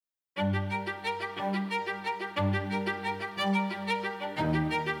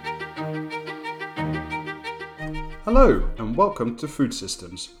Hello and welcome to Food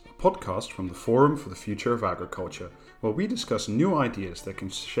Systems, a podcast from the Forum for the Future of Agriculture, where we discuss new ideas that can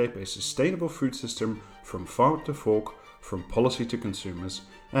shape a sustainable food system from farm to fork, from policy to consumers,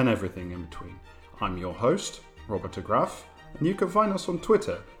 and everything in between. I'm your host, Robert de Graaf, and you can find us on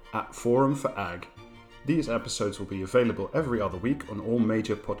Twitter at Forum for Ag. These episodes will be available every other week on all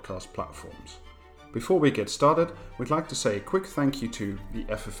major podcast platforms. Before we get started, we'd like to say a quick thank you to the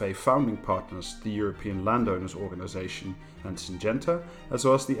FFA founding partners, the European Landowners Organization and Syngenta, as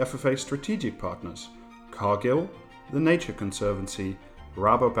well as the FFA strategic partners, Cargill, the Nature Conservancy,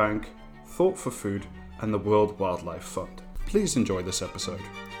 Rabobank, Thought for Food, and the World Wildlife Fund. Please enjoy this episode.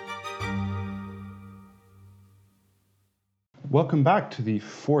 Welcome back to the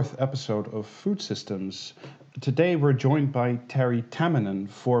fourth episode of Food Systems. Today we're joined by Terry Tamminen,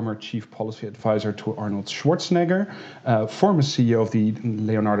 former Chief Policy Advisor to Arnold Schwarzenegger, former CEO of the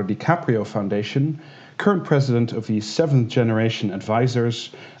Leonardo DiCaprio Foundation, current president of the Seventh Generation Advisors,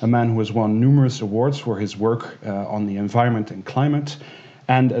 a man who has won numerous awards for his work on the environment and climate,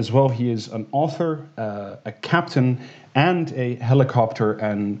 and as well he is an author, a captain, and a helicopter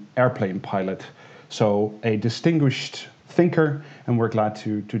and airplane pilot. So a distinguished thinker, and we're glad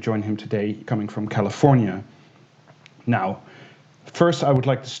to join him today, coming from California. Now, first I would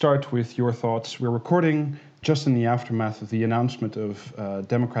like to start with your thoughts. We're recording just in the aftermath of the announcement of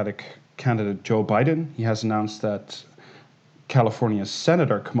Democratic candidate Joe Biden. He has announced that California's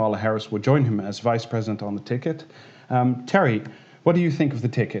Senator Kamala Harris will join him as vice president on the ticket. Terry, what do you think of the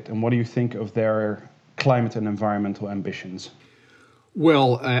ticket, and what do you think of their climate and environmental ambitions?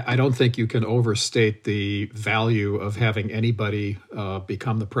 Well, I don't think you can overstate the value of having anybody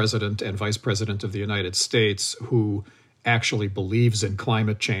become the president and vice president of the United States who actually believes in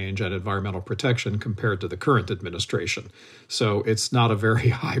climate change and environmental protection compared to the current administration. So it's not a very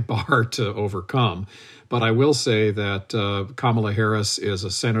high bar to overcome. But I will say that Kamala Harris is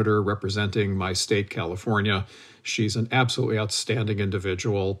a senator representing my state, California. She's an absolutely outstanding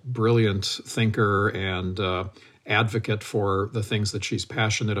individual, brilliant thinker, and advocate for the things that she's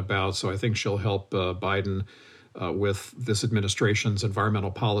passionate about. So I think she'll help Biden with this administration's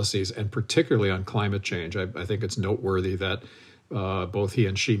environmental policies, and particularly on climate change. I think it's noteworthy that both he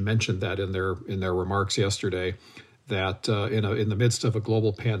and she mentioned that in their remarks yesterday, that in the midst of a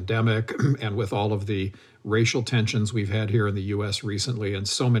global pandemic and with all of the racial tensions we've had here in the U.S. recently, and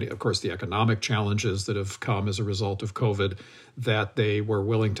so many, of course, the economic challenges that have come as a result of COVID, that they were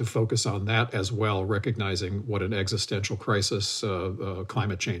willing to focus on that as well, recognizing what an existential crisis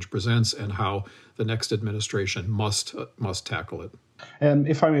climate change presents and how the next administration must tackle it.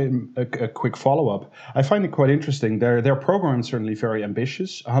 If I may, a quick follow-up, I find it quite interesting. Their program is certainly very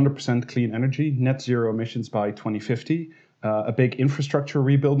ambitious, 100% clean energy, net zero emissions by 2050, a big infrastructure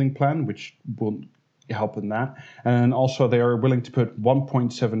rebuilding plan, which will help in that. And also they are willing to put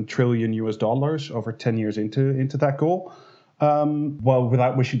 $1.7 trillion over 10 years into that goal. Well,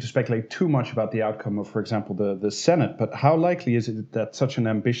 without wishing to speculate too much about the outcome of, for example, the Senate, but how likely is it that such an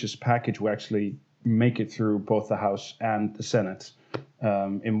ambitious package will actually make it through both the House and the Senate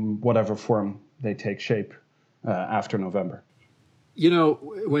in whatever form they take shape after November? You know,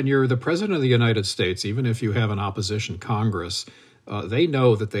 when you're the president of the United States, even if you have an opposition Congress, they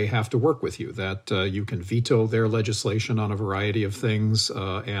know that they have to work with you, that you can veto their legislation on a variety of things,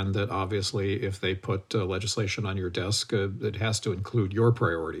 and that obviously if they put legislation on your desk, it has to include your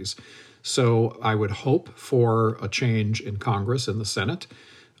priorities. So I would hope for a change in Congress and the Senate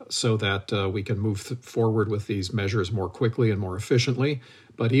so that we can move forward with these measures more quickly and more efficiently.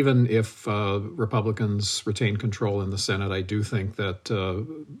 But even if Republicans retain control in the Senate, I do think that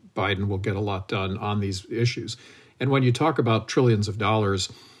Biden will get a lot done on these issues. And when you talk about trillions of dollars,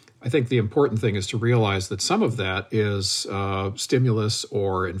 I think the important thing is to realize that some of that is stimulus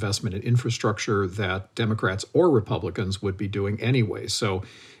or investment in infrastructure that Democrats or Republicans would be doing anyway. So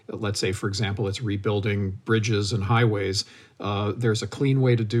let's say, for example, it's rebuilding bridges and highways. There's a clean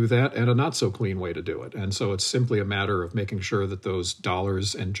way to do that and a not so clean way to do it. And so it's simply a matter of making sure that those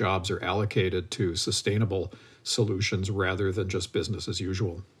dollars and jobs are allocated to sustainable solutions rather than just business as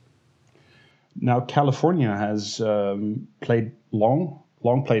usual. Now, California has played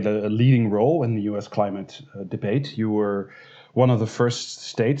a leading role in the U.S. climate debate. You were one of the first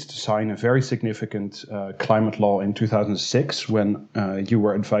states to sign a very significant climate law in 2006 when you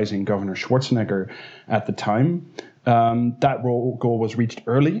were advising Governor Schwarzenegger at the time. That goal was reached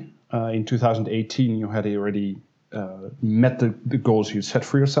early. In 2018, you had already met the goals you set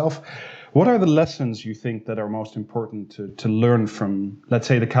for yourself. What are the lessons you think that are most important to learn from, let's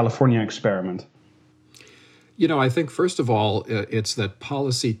say, the California experiment? You know, I think, first of all, it's that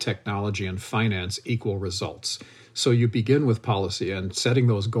policy, technology, and finance equal results. So you begin with policy and setting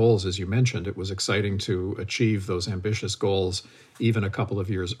those goals, as you mentioned. It was exciting to achieve those ambitious goals even a couple of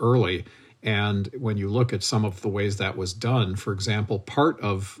years early. And when you look at some of the ways that was done, for example, part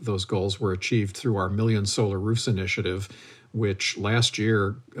of those goals were achieved through our Million Solar Roofs initiative, which last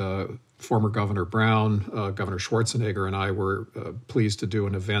year, former Governor Brown, Governor Schwarzenegger, and I were pleased to do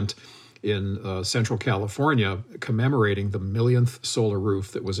an event in Central California commemorating the millionth solar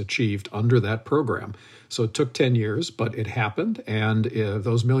roof that was achieved under that program. So it took 10 years, but it happened, and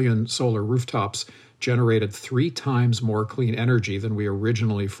those million solar rooftops generated 3 times more clean energy than we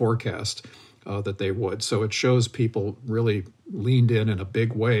originally forecast that they would. So it shows people really leaned in a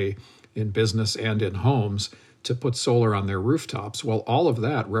big way in business and in homes to put solar on their rooftops. Well, all of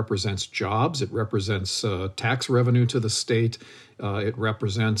that represents jobs. It represents tax revenue to the state. It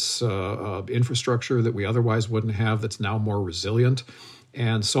represents infrastructure that we otherwise wouldn't have that's now more resilient,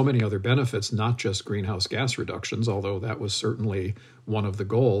 and so many other benefits, not just greenhouse gas reductions, although that was certainly one of the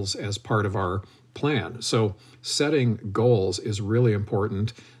goals as part of our plan. So setting goals is really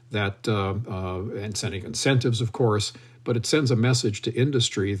important, that and setting incentives, of course, but it sends a message to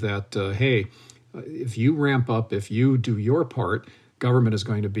industry that, hey, if you ramp up, if you do your part, government is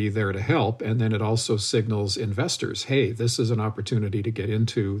going to be there to help. And then it also signals investors, hey, this is an opportunity to get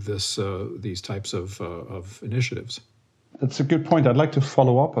into these types of initiatives. That's a good point. I'd like to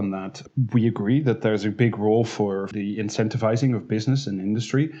follow up on that. We agree that there's a big role for the incentivizing of business and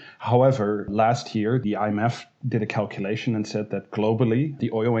industry. However, last year, the IMF did a calculation and said that globally, the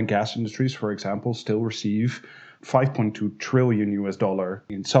oil and gas industries, for example, still receive $5.2 trillion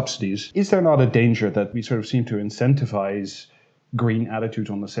in subsidies. Is there not a danger that we sort of seem to incentivize green attitudes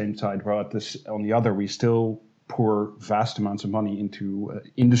on the same side, while on the other, we still pour vast amounts of money into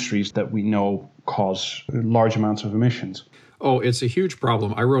industries that we know cause large amounts of emissions? Oh, it's a huge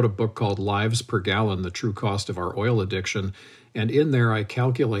problem. I wrote a book called Lives Per Gallon, The True Cost of Our Oil Addiction. And in there, I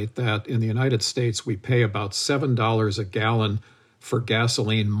calculate that in the United States, we pay about $7 a gallon for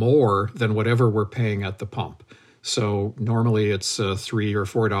gasoline more than whatever we're paying at the pump. So normally it's $3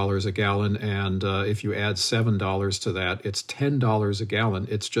 or $4 a gallon, and if you add $7 to that, it's $10 a gallon.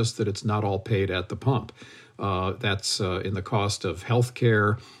 It's just that it's not all paid at the pump. That's in the cost of health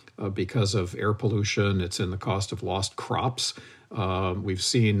care because of air pollution. It's in the cost of lost crops. We've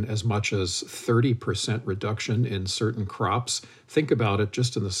seen as much as 30% reduction in certain crops. Think about it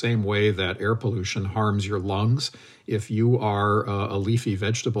just in the same way that air pollution harms your lungs. If you are a leafy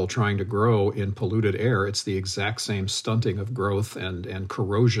vegetable trying to grow in polluted air, it's the exact same stunting of growth and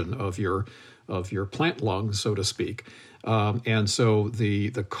corrosion of your plant lungs, so to speak. And so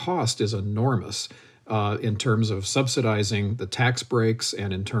the cost is enormous in terms of subsidizing the tax breaks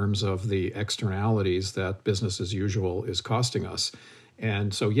and in terms of the externalities that business as usual is costing us.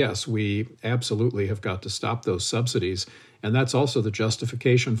 And so, yes, we absolutely have got to stop those subsidies. And that's also the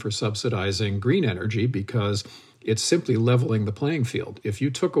justification for subsidizing green energy, because it's simply leveling the playing field. If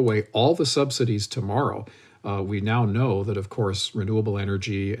you took away all the subsidies tomorrow, we now know that, of course, renewable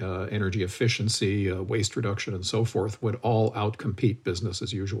energy, energy efficiency, waste reduction, and so forth would all outcompete business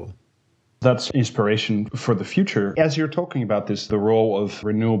as usual. That's inspiration for the future. As you're talking about this, the role of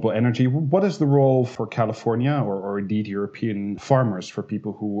renewable energy, what is the role for California or indeed European farmers, for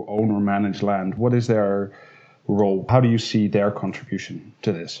people who own or manage land? What is their role? How do you see their contribution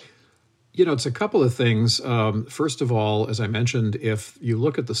to this? You know, it's a couple of things. First of all, as I mentioned, if you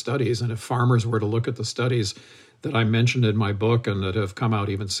look at the studies, and if farmers were to look at the studies that I mentioned in my book and that have come out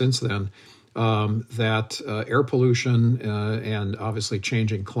even since then, that air pollution and obviously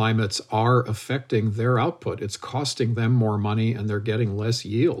changing climates are affecting their output. It's costing them more money and they're getting less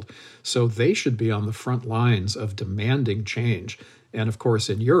yield. So they should be on the front lines of demanding change. And of course,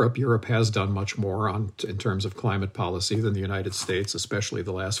 in Europe has done much more in terms of climate policy than the United States, especially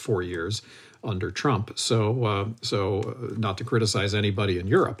the last 4 years under Trump. So not to criticize anybody in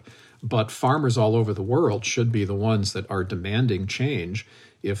Europe, but farmers all over the world should be the ones that are demanding change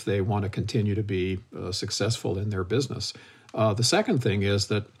if they want to continue to be successful in their business. The second thing is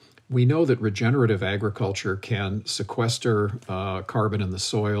that we know that regenerative agriculture can sequester carbon in the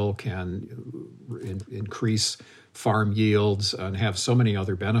soil, can increase farm yields, and have so many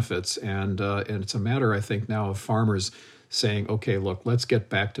other benefits. And it's a matter, I think, now of farmers saying, okay, look, let's get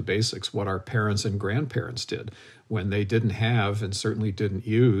back to basics, what our parents and grandparents did when they didn't have and certainly didn't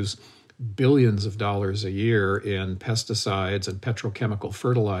use billions of dollars a year in pesticides and petrochemical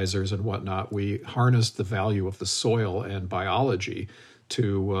fertilizers and whatnot. We harnessed the value of the soil and biology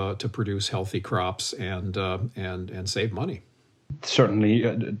to produce healthy crops and save money.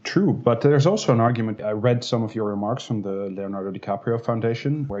 Certainly true, but there's also an argument. I read some of your remarks from the Leonardo DiCaprio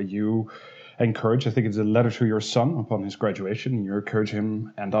Foundation, where you encourage, I think it's a letter to your son upon his graduation. You encourage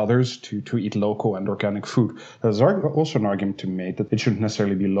him and others to eat local and organic food. There's also an argument to be made that it shouldn't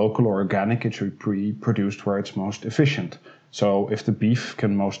necessarily be local or organic. It should be produced where it's most efficient. So if the beef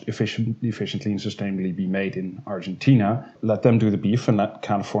can most efficiently and sustainably be made in Argentina, let them do the beef and let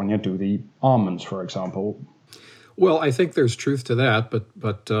California do the almonds, for example. Well, I think there's truth to that,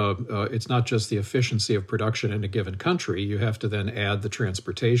 but it's not just the efficiency of production in a given country. You have to then add the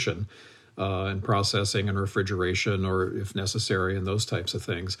transportation and processing and refrigeration, or if necessary, and those types of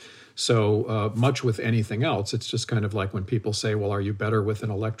things. So much with anything else, it's just kind of like when people say, well, are you better with an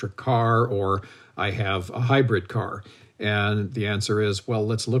electric car, or I have a hybrid car? And the answer is, well,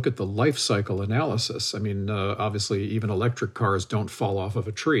 let's look at the life cycle analysis. I mean, obviously, even electric cars don't fall off of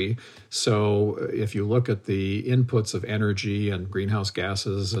a tree. So if you look at the inputs of energy and greenhouse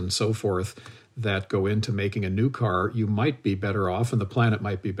gases and so forth that go into making a new car, you might be better off, and the planet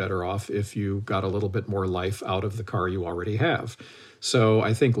might be better off, if you got a little bit more life out of the car you already have. So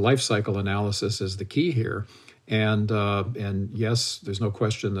I think life cycle analysis is the key here. And yes, there's no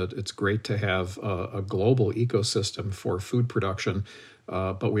question that it's great to have a global ecosystem for food production,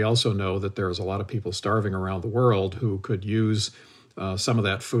 but we also know that there's a lot of people starving around the world who could use some of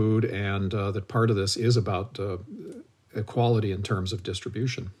that food, and that part of this is about equality in terms of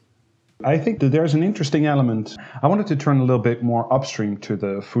distribution. I think that there's an interesting element. I wanted to turn a little bit more upstream to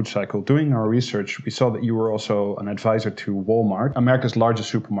the food cycle. Doing our research, we saw that you were also an advisor to Walmart, America's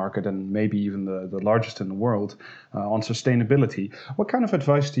largest supermarket and maybe even the largest in the world, on sustainability. What kind of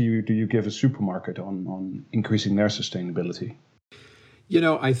advice do you give a supermarket on increasing their sustainability? You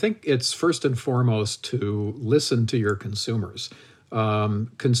know, I think it's first and foremost to listen to your consumers.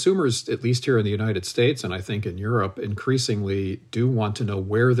 Consumers, at least here in the United States, and I think in Europe, increasingly do want to know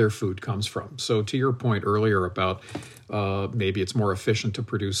where their food comes from. So to your point earlier about maybe it's more efficient to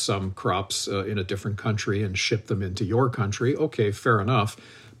produce some crops in a different country and ship them into your country, okay, fair enough.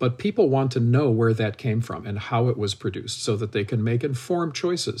 But people want to know where that came from and how it was produced so that they can make informed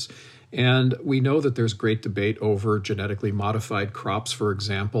choices. And we know that there's great debate over genetically modified crops, for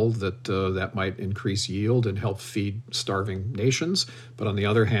example, that might increase yield and help feed starving nations. But on the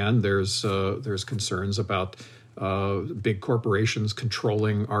other hand, there's concerns about big corporations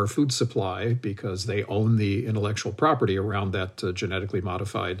controlling our food supply because they own the intellectual property around that genetically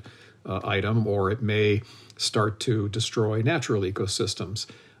modified item, or it may start to destroy natural ecosystems.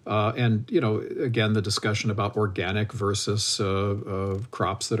 And, you know, again, the discussion about organic versus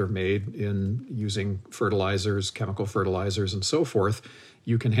crops that are made in using fertilizers, chemical fertilizers, and so forth.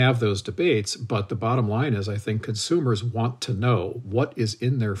 You can have those debates, but the bottom line is I think consumers want to know what is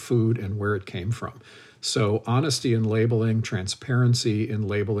in their food and where it came from. So honesty in labeling, transparency in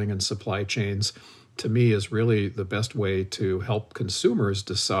labeling and supply chains, to me, is really the best way to help consumers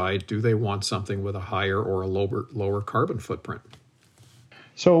decide, do they want something with a higher or a lower carbon footprint?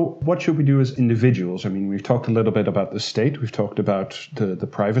 So what should we do as individuals? I mean, we've talked a little bit about the state. We've talked about the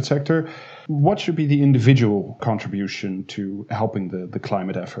private sector. What should be the individual contribution to helping the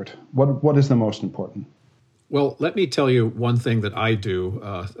climate effort? What is the most important? Well, let me tell you one thing that I do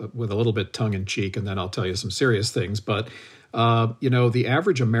with a little bit tongue in cheek, and then I'll tell you some serious things. But, you know, the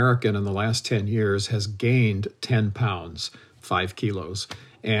average American in the last 10 years has gained 10 pounds, 5 kilos.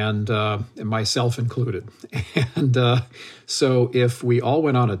 And myself included. And so if we all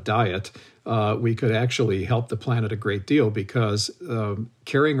went on a diet, we could actually help the planet a great deal, because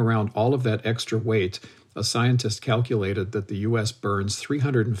carrying around all of that extra weight, a scientist calculated that the U.S. burns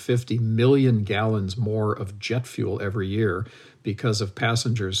 350 million gallons more of jet fuel every year because of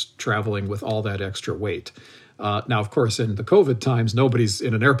passengers traveling with all that extra weight. Now, of course, in the COVID times, nobody's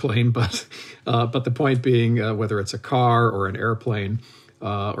in an airplane, but the point being, whether it's a car or an airplane,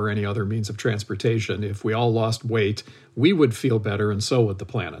 or any other means of transportation, if we all lost weight, we would feel better, and so would the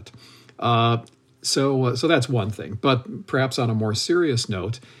planet. So that's one thing. But perhaps on a more serious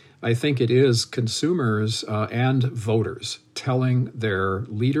note, I think it is consumers and voters telling their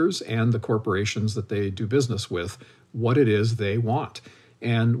leaders and the corporations that they do business with what it is they want.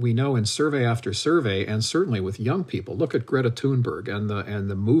 And we know in survey after survey, and certainly with young people, look at Greta Thunberg and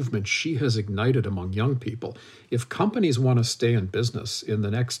the movement she has ignited among young people. If companies want to stay in business in the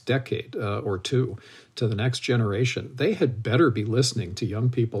next decade or two to the next generation, they had better be listening to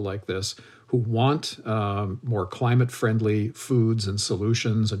young people like this who want more climate-friendly foods and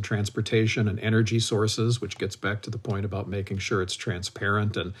solutions and transportation and energy sources, which gets back to the point about making sure it's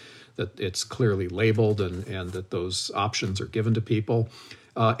transparent and that it's clearly labeled and that those options are given to people.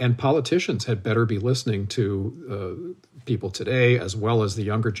 And politicians had better be listening to people today as well as the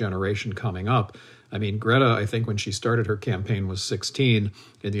younger generation coming up. I mean, Greta, I think when she started her campaign was 16.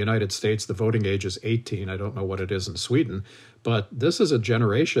 In the United States, the voting age is 18. I don't know what it is in Sweden. But this is a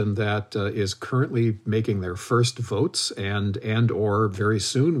generation that is currently making their first votes and or very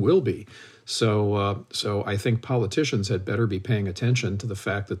soon will be. So I think politicians had better be paying attention to the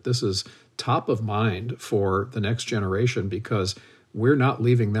fact that this is top of mind for the next generation, because we're not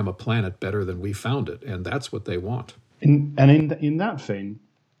leaving them a planet better than we found it, and that's what they want. In that vein,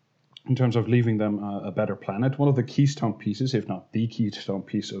 in terms of leaving them a better planet, one of the keystone pieces, if not the keystone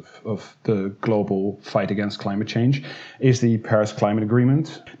piece of the global fight against climate change, is the Paris Climate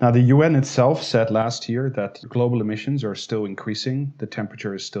Agreement. Now, the UN itself said last year that global emissions are still increasing, the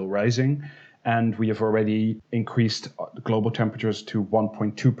temperature is still rising, and we have already increased global temperatures to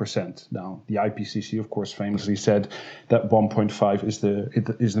 1.2%. Now, the IPCC, of course, famously said that 1.5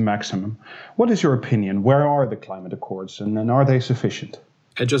 is the maximum. What is your opinion? Where are the climate accords, and are they sufficient?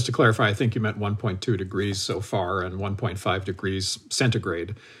 And just to clarify, I think you meant 1.2 degrees so far, and 1.5 degrees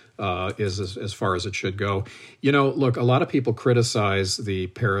centigrade is as far as it should go. You know, look, a lot of people criticize the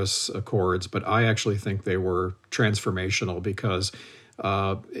Paris Accords, but I actually think they were transformational because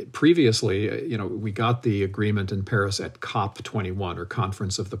previously, we got the agreement in Paris at COP21, or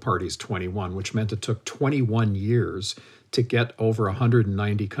Conference of the Parties 21, which meant it took 21 years to get over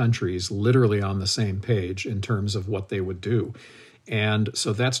 190 countries literally on the same page in terms of what they would do. And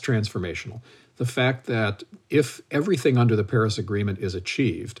so that's transformational. The fact that if everything under the Paris Agreement is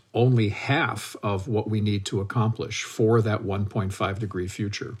achieved, only half of what we need to accomplish for that 1.5 degree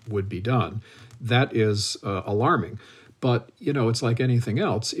future would be done, that is alarming. But, it's like anything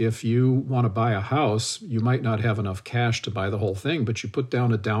else. If you want to buy a house, you might not have enough cash to buy the whole thing, but you put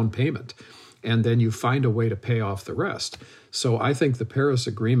down a down payment, and then you find a way to pay off the rest. So I think the Paris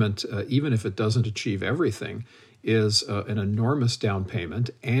Agreement, even if it doesn't achieve everything, is an enormous down payment,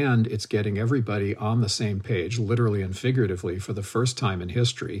 and it's getting everybody on the same page, literally and figuratively, for the first time in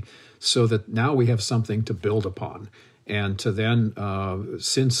history, so that now we have something to build upon. And to then,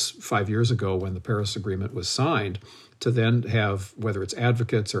 since 5 years ago when the Paris Agreement was signed, to then have, whether it's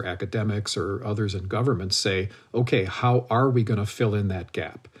advocates or academics or others in government, say, okay, how are we going to fill in that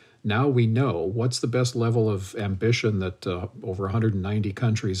gap? Now we know what's the best level of ambition that over 190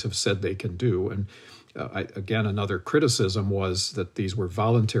 countries have said they can do. And again, another criticism was that these were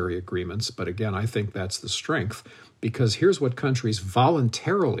voluntary agreements. But again, I think that's the strength, because here's what countries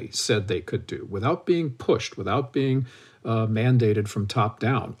voluntarily said they could do without being pushed, without being mandated from top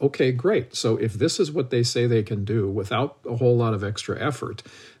down. Okay, great. So if this is what they say they can do without a whole lot of extra effort,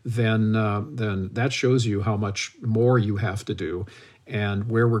 then that shows you how much more you have to do and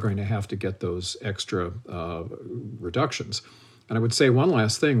where we're going to have to get those extra reductions. And I would say one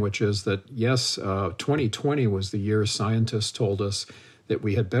last thing, which is that, yes, 2020 was the year scientists told us that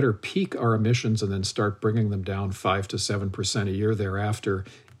we had better peak our emissions and then start bringing them down 5 to 7% a year thereafter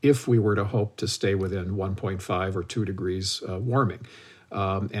if we were to hope to stay within 1.5 or 2 degrees warming.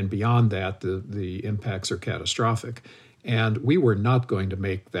 And beyond that, the impacts are catastrophic. And we were not going to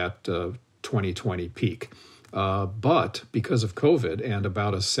make that 2020 peak. But because of COVID and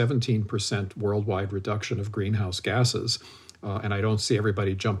about a 17% worldwide reduction of greenhouse gases, and I don't see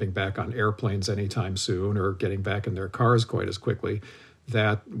everybody jumping back on airplanes anytime soon or getting back in their cars quite as quickly,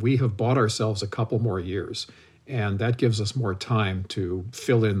 that we have bought ourselves a couple more years. And that gives us more time to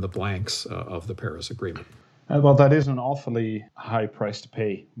fill in the blanks of the Paris Agreement. Well, that is an awfully high price to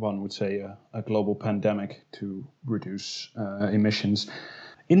pay, one would say, a global pandemic to reduce emissions.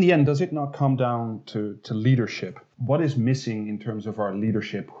 In the end, does it not come down to leadership? What is missing in terms of our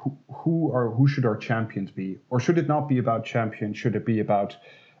leadership? Who should our champions be? Or should it not be about champions? Should it be about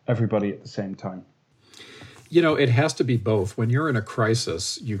everybody at the same time? It has to be both. When you're in a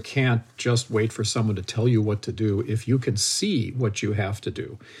crisis, you can't just wait for someone to tell you what to do if you can see what you have to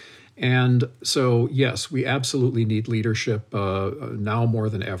do. And so, yes, we absolutely need leadership now more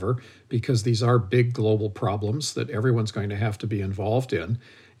than ever, because these are big global problems that everyone's going to have to be involved in.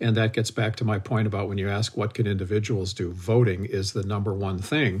 And that gets back to my point about when you ask what can individuals do, voting is the number one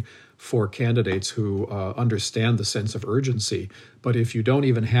thing for candidates who understand the sense of urgency. But if you don't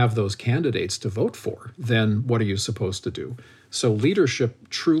even have those candidates to vote for, then what are you supposed to do? So leadership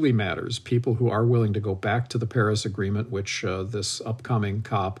truly matters. People who are willing to go back to the Paris Agreement, which this upcoming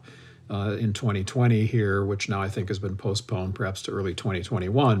COP in 2020 here, which now I think has been postponed perhaps to early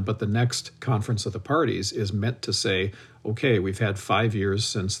 2021. But the next Conference of the Parties is meant to say, okay, we've had 5 years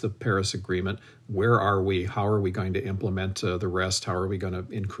since the Paris Agreement. Where are we? How are we going to implement the rest? How are we going to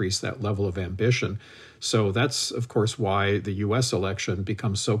increase that level of ambition? So that's, of course, why the U.S. election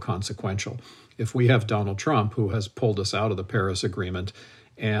becomes so consequential. If we have Donald Trump, who has pulled us out of the Paris Agreement,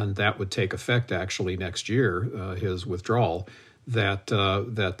 and that would take effect actually next year, his withdrawal, that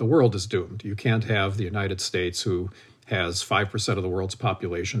the world is doomed. You can't have the United States, who has 5% of the world's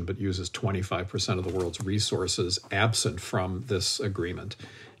population but uses 25% of the world's resources, absent from this agreement.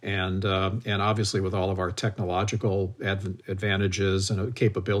 And obviously with all of our technological advantages and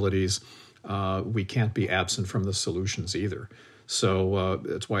capabilities, we can't be absent from the solutions either. So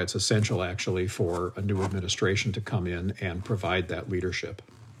that's why it's essential actually for a new administration to come in and provide that leadership.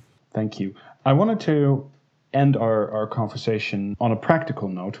 Thank you. I wanted to end our conversation on a practical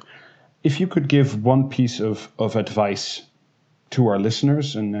note. If you could give one piece of advice to our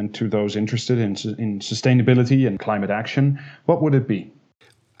listeners and to those interested in sustainability and climate action, what would it be?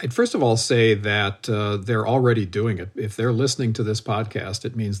 I'd first of all say that they're already doing it. If they're listening to this podcast,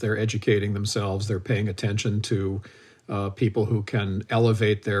 it means they're educating themselves, they're paying attention to people who can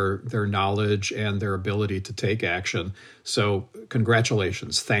elevate their knowledge and their ability to take action. So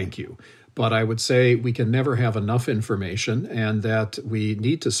congratulations, thank you. But I would say we can never have enough information and that we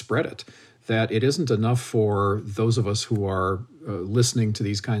need to spread it, that it isn't enough for those of us who are listening to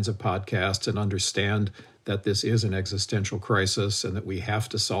these kinds of podcasts and understand that this is an existential crisis and that we have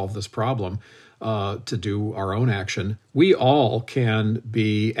to solve this problem to do our own action. We all can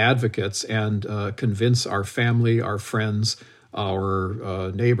be advocates and convince our family, our friends,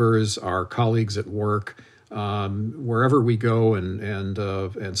 our neighbors, our colleagues at work, wherever we go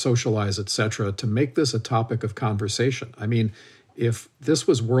and socialize, etc., to make this a topic of conversation. I mean, if this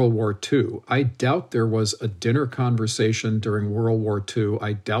was World War II, I doubt there was a dinner conversation during World War II.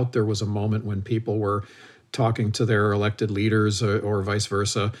 I doubt there was a moment when people were talking to their elected leaders or vice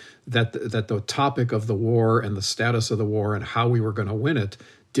versa, that the topic of the war and the status of the war and how we were going to win it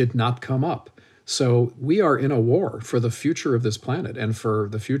did not come up. So we are in a war for the future of this planet and for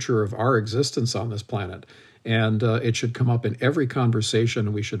the future of our existence on this planet. And it should come up in every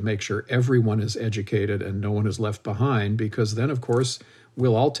conversation. We should make sure everyone is educated and no one is left behind, because then, of course,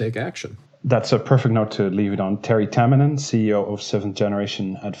 we'll all take action. That's a perfect note to leave it on. Terry Tamminen, CEO of Seventh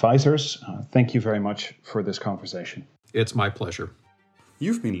Generation Advisors. Thank you very much for this conversation. It's my pleasure.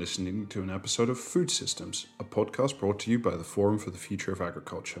 You've been listening to an episode of Food Systems, a podcast brought to you by the Forum for the Future of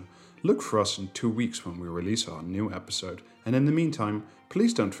Agriculture. Look for us in 2 weeks when we release our new episode. And in the meantime,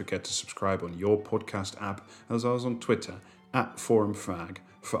 please don't forget to subscribe on your podcast app, as well as on Twitter, @ForumFag,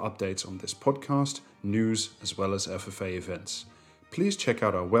 for updates on this podcast, news, as well as FFA events. Please check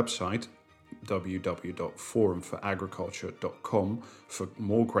out our website, www.forumforagriculture.com, for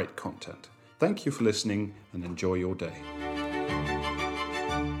more great content. Thank you for listening and enjoy your day.